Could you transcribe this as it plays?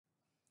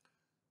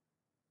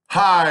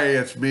Hi,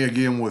 it's me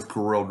again with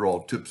Corel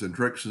Draw Tips and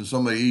Tricks, and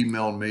somebody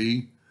emailed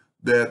me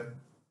that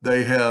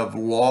they have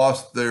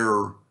lost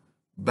their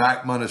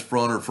back minus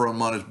front or front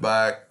minus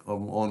back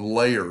on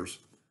layers.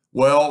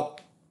 Well,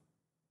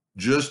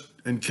 just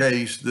in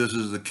case this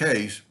is the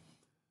case,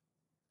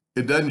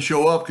 it doesn't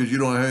show up because you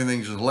don't have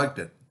anything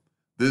selected.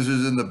 This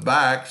is in the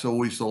back, so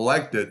we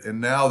select it,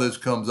 and now this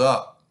comes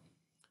up.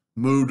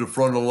 Move to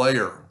front of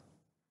layer.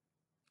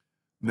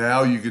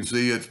 Now you can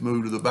see it's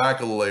moved to the back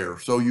of the layer.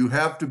 So you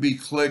have to be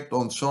clicked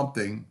on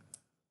something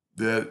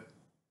that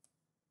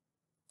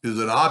is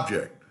an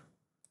object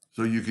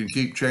so you can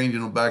keep changing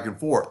them back and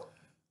forth.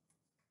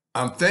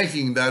 I'm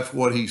thinking that's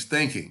what he's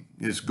thinking.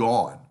 It's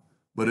gone,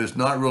 but it's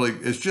not really.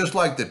 It's just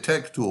like the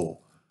text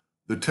tool.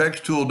 The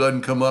text tool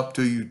doesn't come up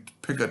till you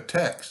pick a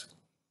text.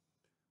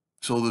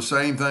 So the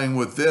same thing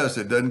with this,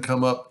 it doesn't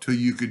come up till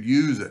you could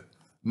use it.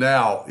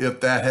 Now,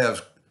 if that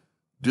has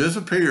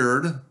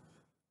disappeared,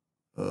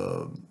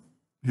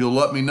 he'll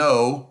let me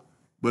know.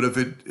 But if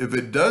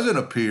it doesn't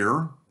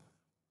appear,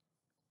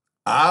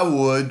 I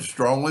would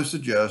strongly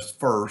suggest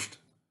first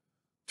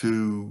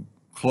to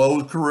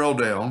close Corel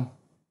down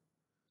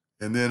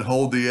and then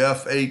hold the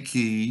F8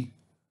 key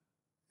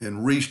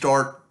and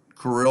restart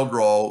Corel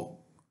Draw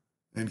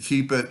and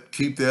keep the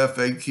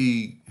F8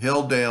 key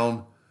held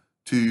down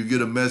till you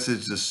get a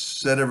message to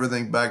set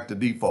everything back to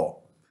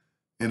default.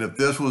 And if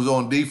this was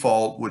on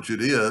default, which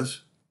it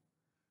is,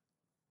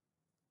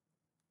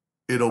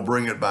 it'll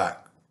bring it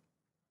back.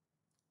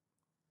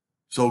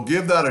 So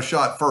give that a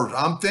shot first.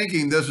 I'm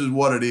thinking this is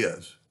what it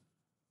is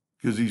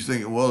because he's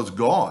thinking, well, it's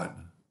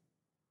gone.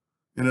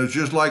 And it's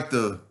just like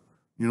kind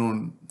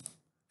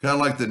of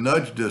like the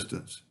nudge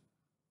distance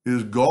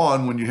is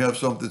gone when you have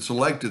something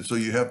selected. So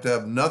you have to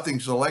have nothing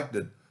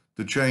selected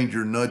to change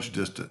your nudge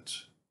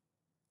distance.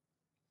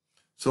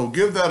 So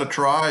give that a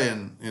try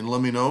and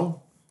let me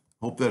know.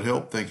 Hope that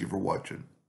helped. Thank you for watching.